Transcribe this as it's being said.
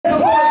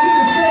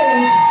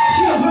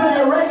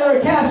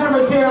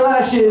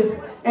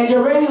and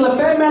you're ready to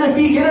Femme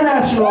Magnifique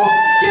International.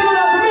 Give it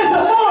up for Miss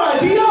Amora,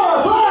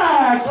 Dior,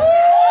 Black!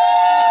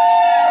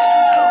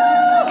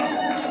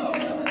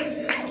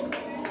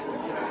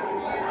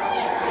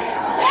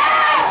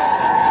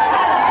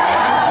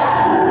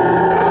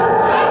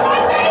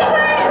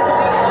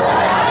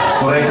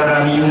これか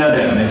らみんな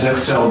でめちゃ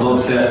くちゃ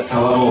踊って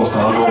騒ごう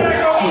騒ご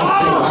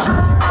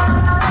う。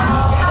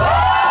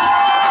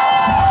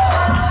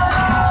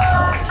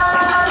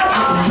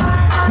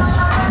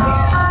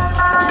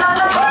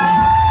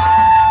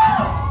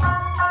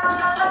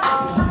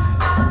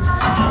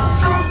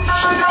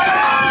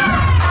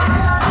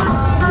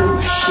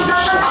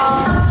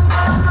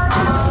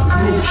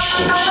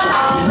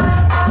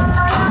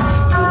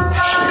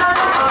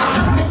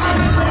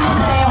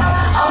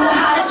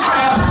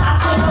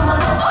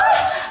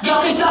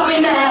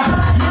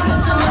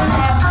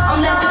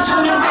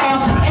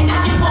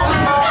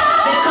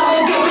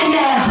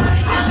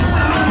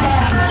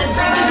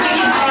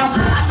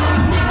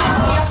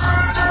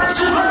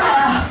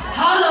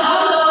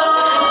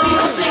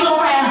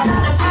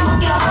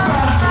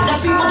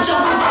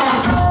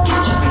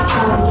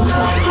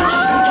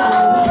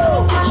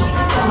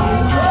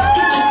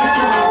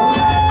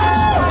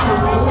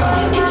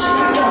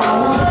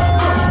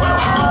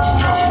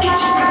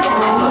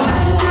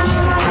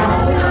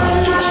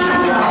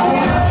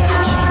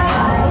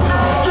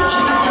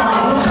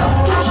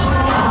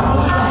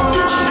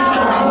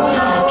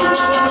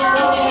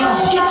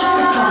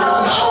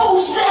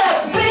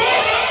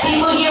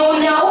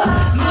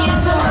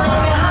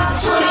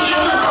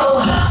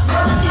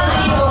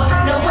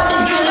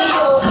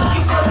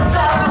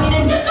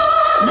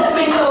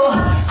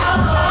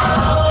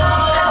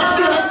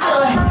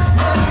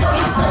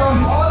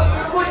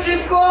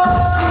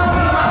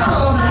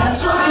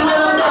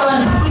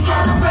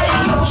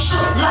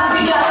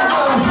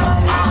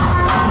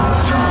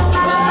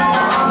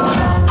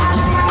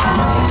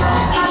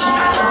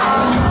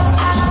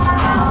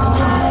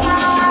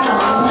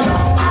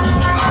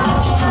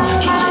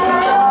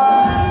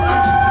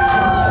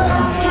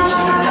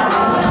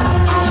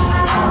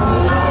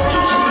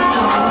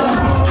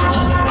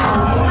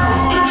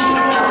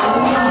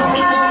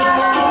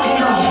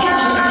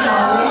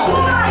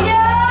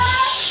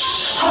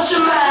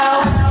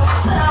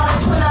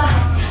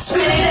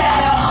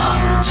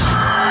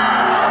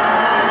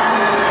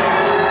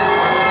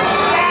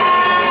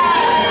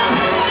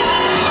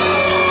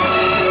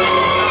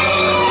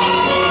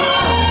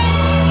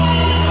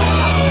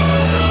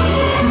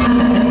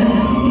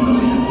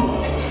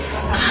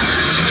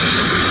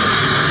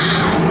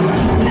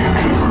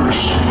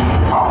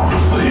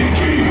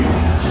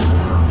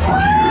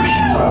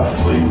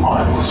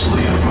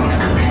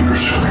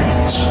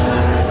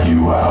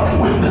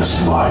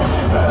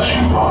Life as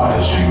you buy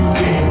as you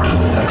game to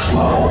the next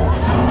level.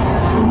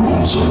 The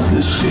rules of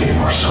this game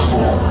are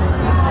simple.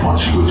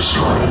 Once you have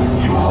started,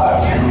 you will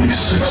have nearly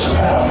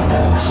 6.5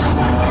 minutes to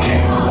leave the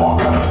game and walk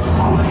out of the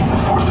room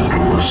before the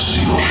doors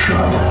seal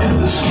shut.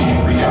 In this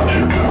game, we have to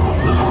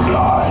live or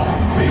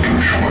die. Make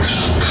your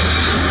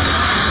choice.